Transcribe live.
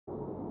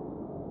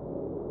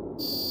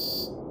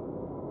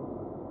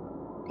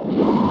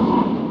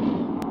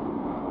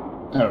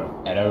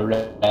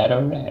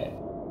alright.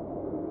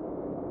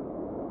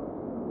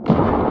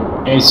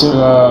 Okay, so,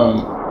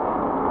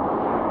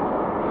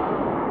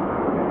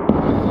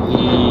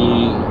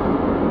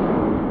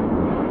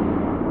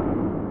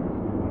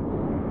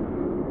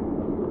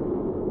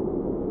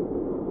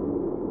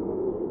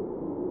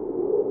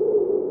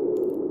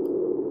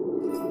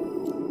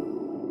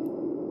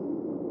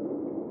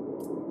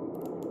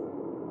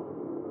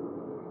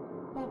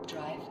 warp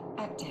drive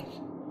active.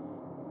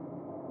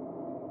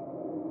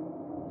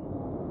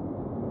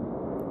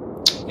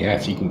 Yeah,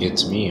 if you can get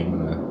to me, I'm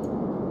gonna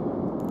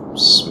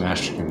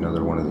smash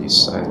another one of these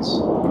sites.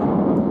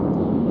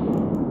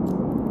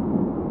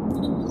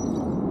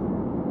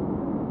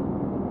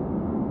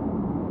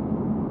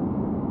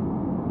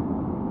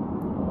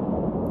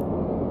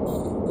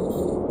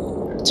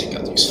 Gotta take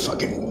out these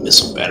fucking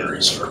missile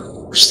batteries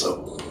first, though.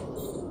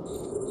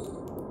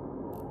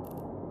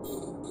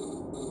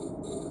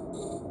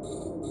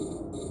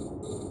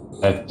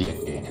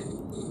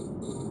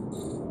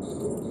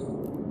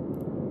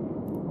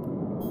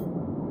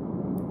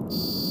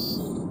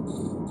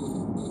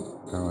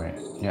 Oh wait,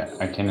 yeah,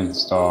 I can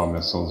install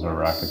missiles or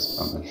rockets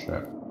on the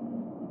ship.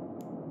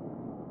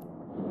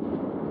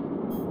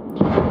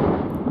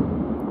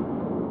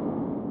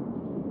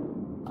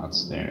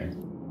 Outstanding.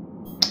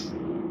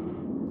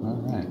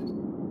 Alright.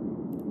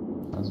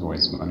 That was a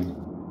waste of money.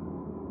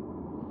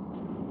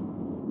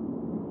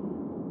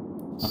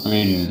 I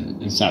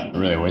mean, it's not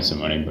really a waste of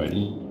money, but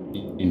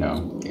you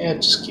know. Yeah,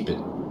 just keep it.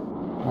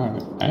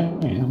 Alright, I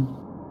am.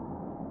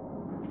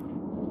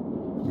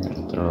 I'm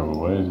gonna throw it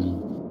away.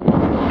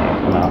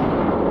 No.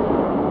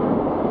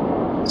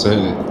 So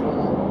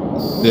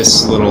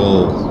this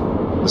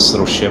little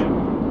ship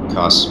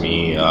cost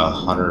me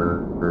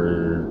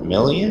 100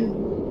 million.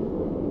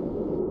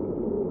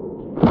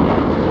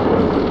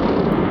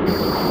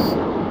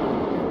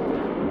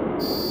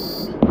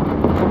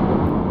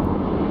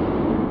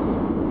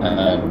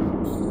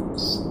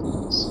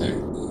 Let's see.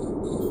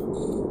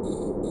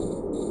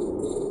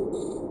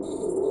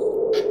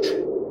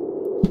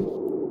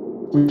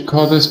 What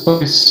call this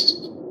place?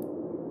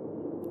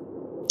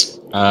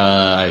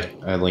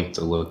 I linked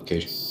the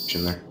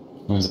location there.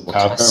 Was it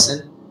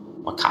Wakassin?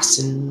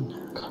 Wakassin?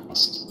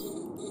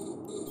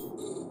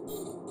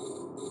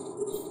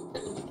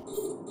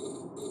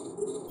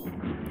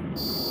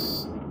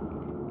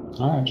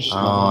 Alright, just.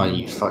 Oh,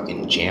 you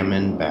fucking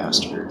jamming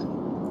bastard.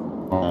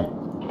 Alright.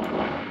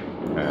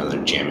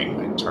 They're jamming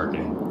my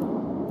target.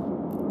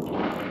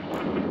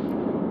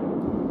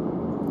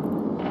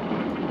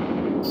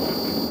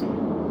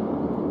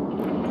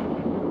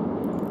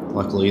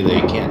 Luckily,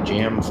 they can't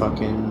jam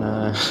fucking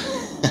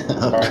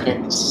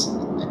upgrades.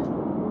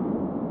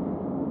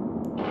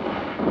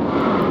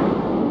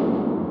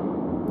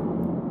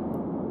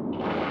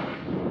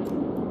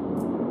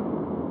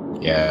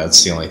 Yeah,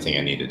 that's the only thing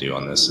I need to do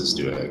on this is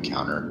do a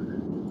counter.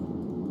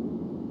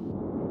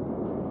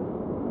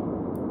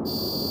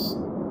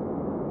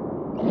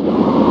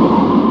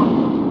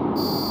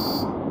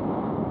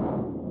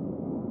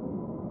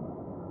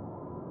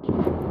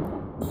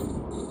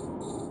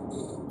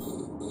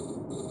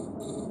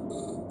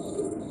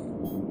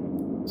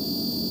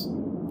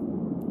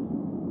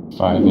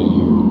 Five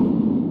AU.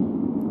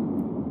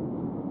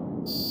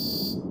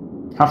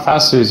 How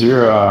fast is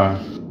your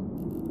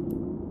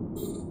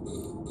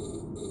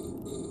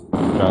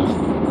drive?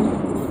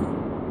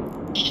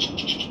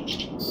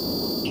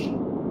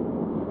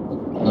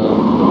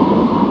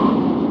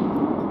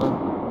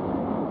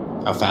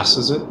 How fast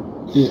is it?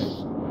 Yeah.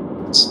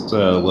 It's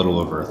a little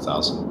over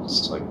 1,000.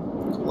 It's like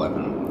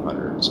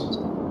 1,100 or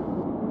something.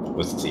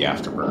 With the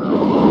afterburner.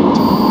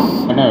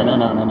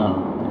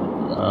 No.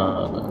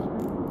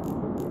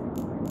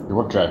 Your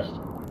warp drive.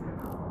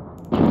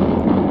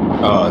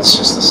 Oh, it's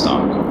just the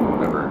stock,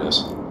 whatever it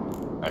is.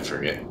 I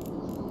forget.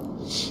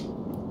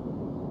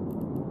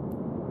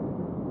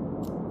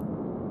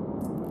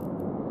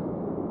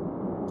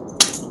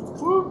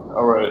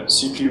 Alright,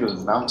 CPU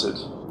is mounted.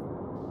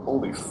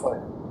 Holy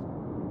fuck.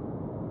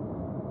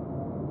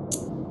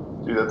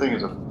 Dude, that thing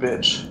is a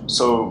bitch.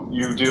 So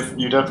you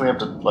definitely have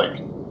to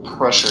like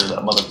pressure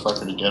that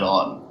motherfucker to get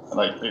on. And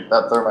like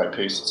that thermite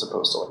paste is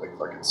supposed to like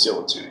fucking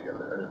seal the two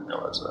together. I didn't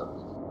realize that.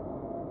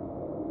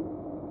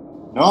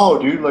 No,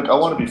 dude, like I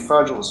want to be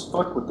fragile as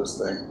fuck with this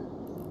thing.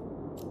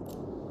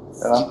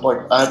 And I'm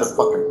like, I had to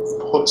fucking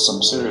put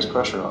some serious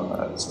pressure on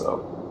that,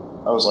 so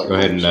I was like, Go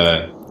ahead and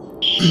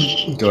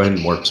go ahead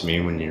and warp to me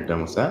when you're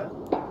done with that.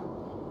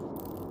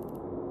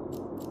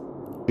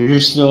 You're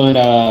still at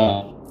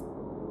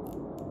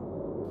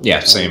Yeah,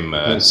 same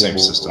same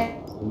system.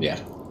 Yeah.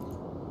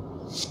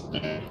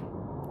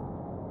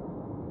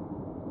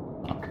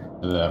 Okay,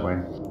 that way.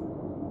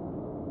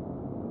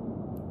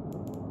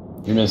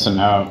 You're missing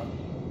out.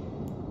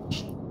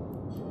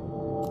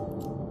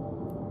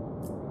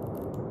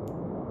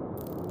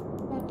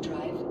 Warp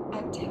drive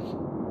active.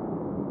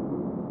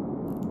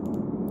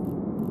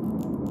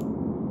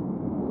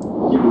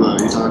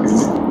 you talking to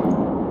me?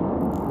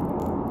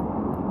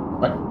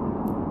 What?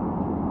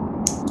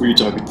 Were you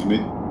talking to me?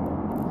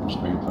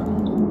 Just waiting for you.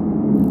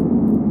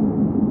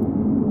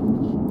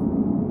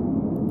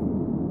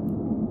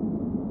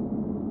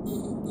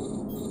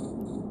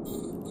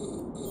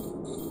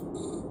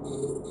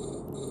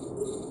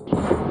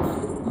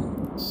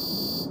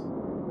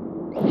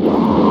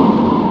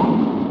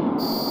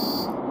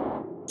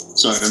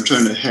 Sorry, I'm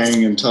trying to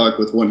hang and talk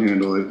with one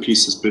handle and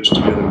piece this bitch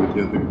together with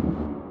the other.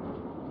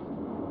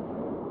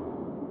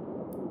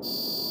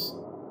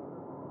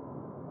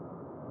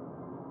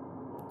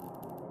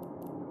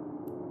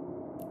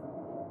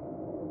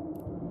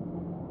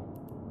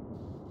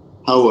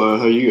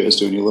 How you guys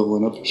doing? You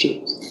leveling up and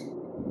shit?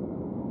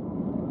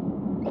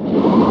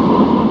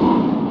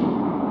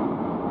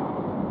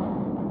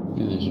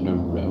 There's no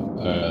rope.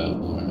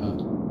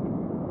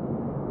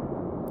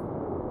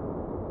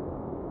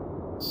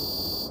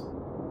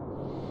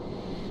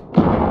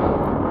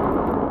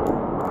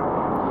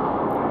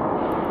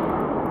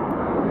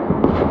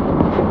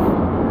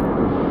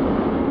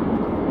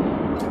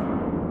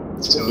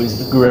 It's always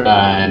the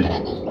grind.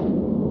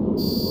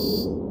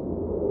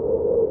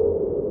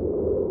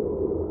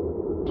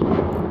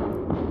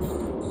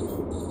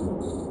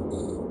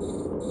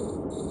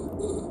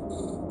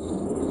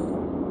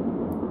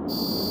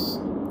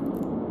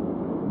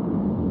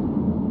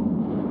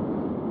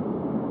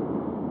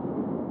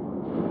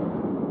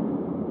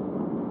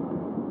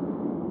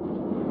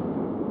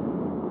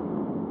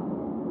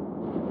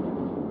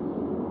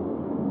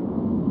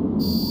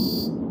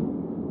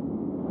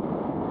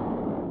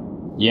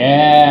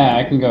 Yeah,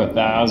 I can go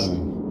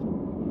 1,000.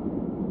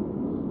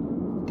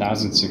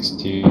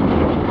 1,062.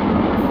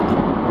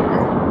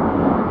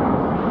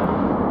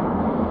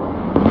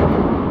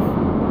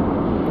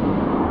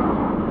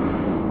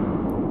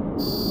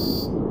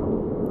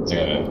 It's a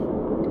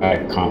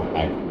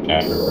compact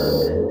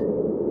afterburner.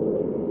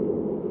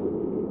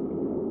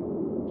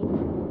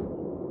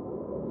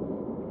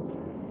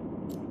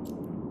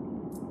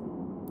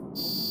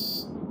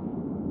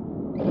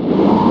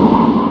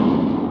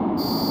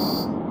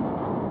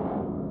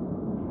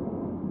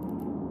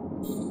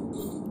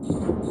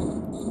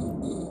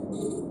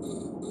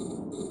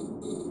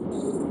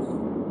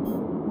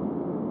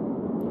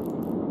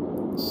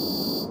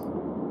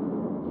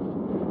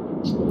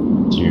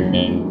 You're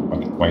in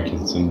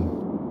Wykinson.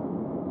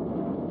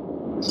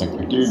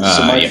 Dude,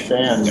 so my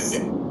fan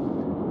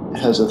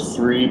has a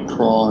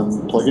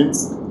 3-prong plugin,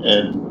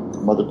 and the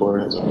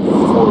motherboard has a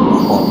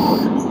 4-prong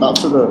plugin. Not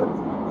for the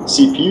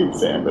CPU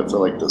fan, but for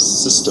like the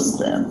system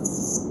fan.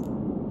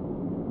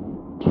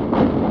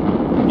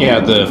 Yeah,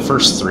 the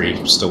first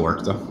 3 still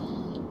work though.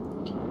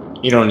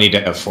 You don't need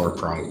to have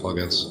 4-prong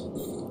plugins.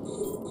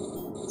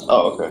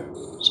 Oh, okay.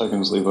 So I can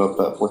just leave up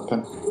that 4th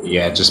pin?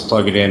 Yeah, just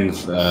plug it in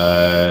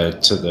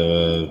to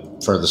the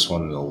furthest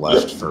one to the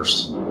left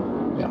first.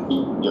 Yeah.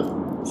 Yep.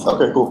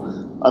 Okay, cool.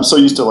 I'm so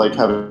used to like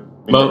having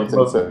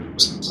everything fit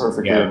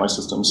perfectly in my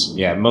systems.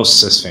 Yeah,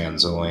 most sys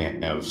fans only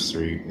have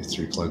three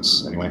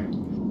plugs anyway.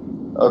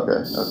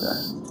 Okay.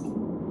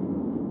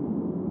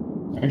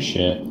 Oh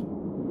shit.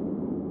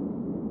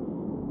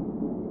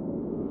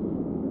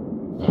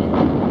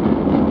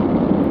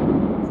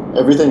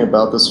 Everything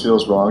about this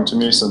feels wrong to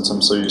me since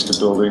I'm so used to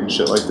building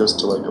shit like this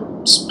to like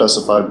a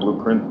specified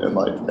blueprint, and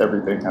like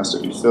everything has to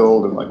be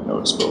filled and like no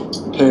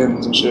exposed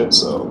pins and shit,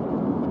 so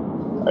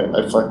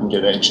I fucking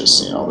get anxious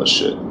seeing all this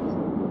shit.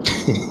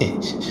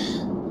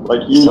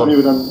 Like you don't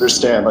even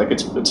understand, like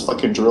it's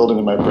fucking drilled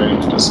into my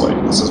brain to just like,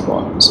 this is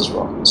wrong. It's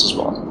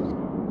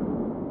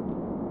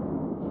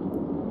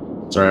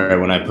alright,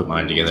 when I put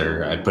mine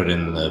together, I put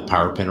in the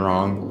power pin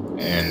wrong,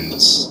 and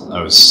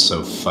I was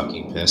so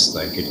fucking pissed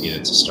that I couldn't get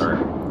it to start.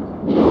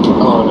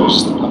 Oh, no,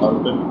 just the power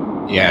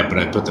pin? Yeah, but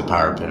I put the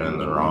power pin in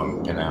the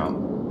wrong pin out.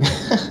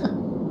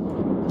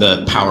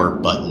 The power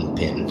button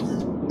pin.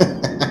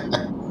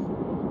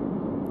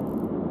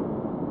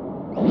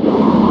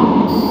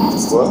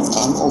 Well,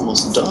 I'm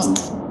almost done.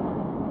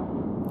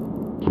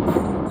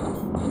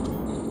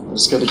 I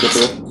just gotta get the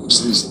rest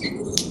of these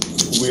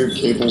weird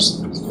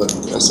cables, the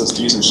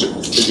SSDs and shit,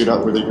 figured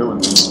out where they go,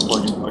 and then just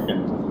plug in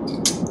fucking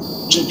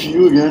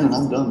GPU again, and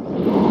I'm done.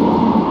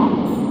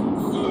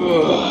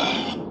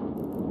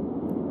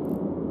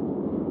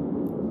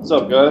 What's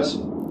up, guys?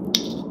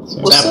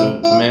 What's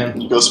up,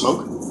 man? You go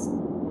smoke?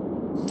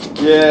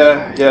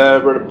 Yeah, I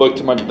read a book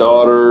to my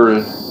daughter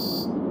and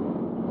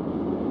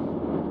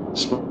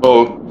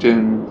smoked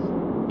and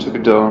took a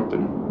dump,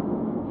 and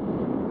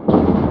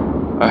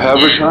I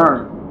have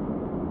returned.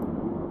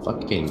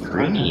 Fucking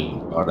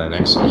green about an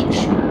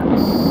executioner.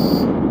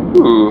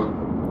 Ooh.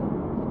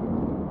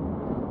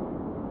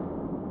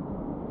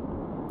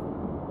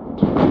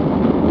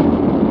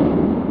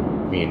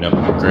 Being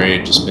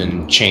upgrade, just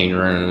been chain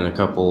running a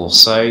couple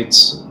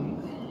sites.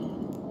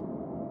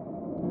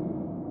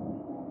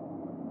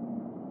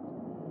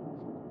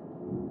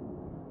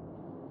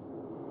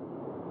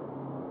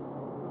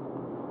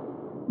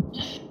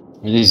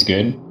 Are these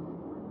good?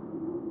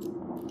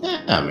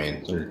 Yeah, I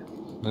mean,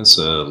 that's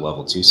a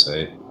level 2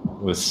 site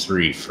with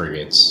 3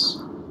 frigates.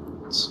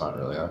 It's not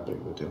really that big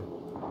of a deal.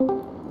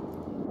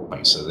 Like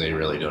I said, they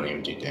really don't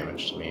even do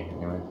damage to me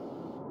anyway.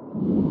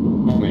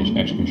 Wait,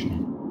 executioner.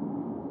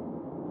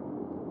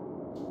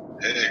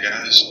 Hey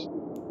guys.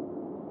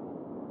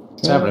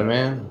 What's happening,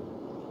 man?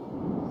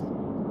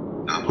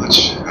 Not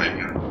much. How you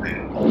doing,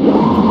 man?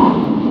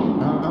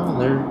 Oh,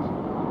 they're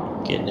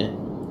getting it.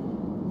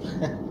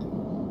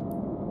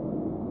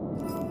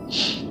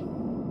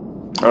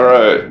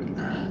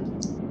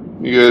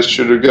 You guys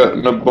should have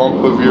gotten a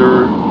bump of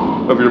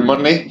your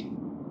money.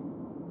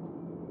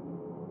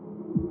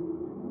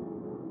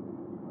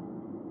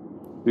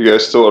 You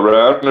guys still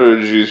around, or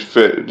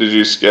did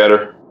you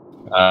scatter?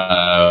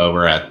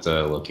 We're at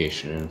the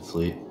location in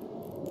Fleet.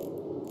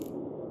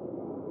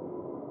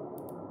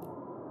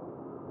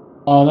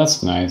 Oh,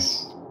 that's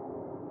nice.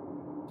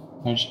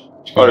 Oh,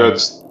 yeah,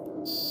 it's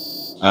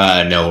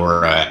No,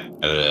 we're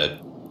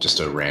at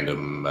just a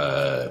random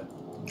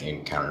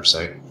encounter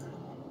site.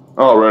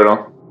 oh, right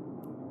on.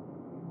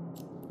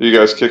 You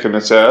guys kicking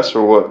its ass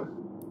or what?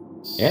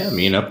 Yeah, I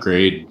mean,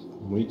 upgrade.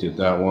 We did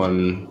that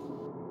one.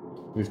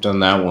 We've done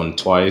that one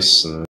twice, and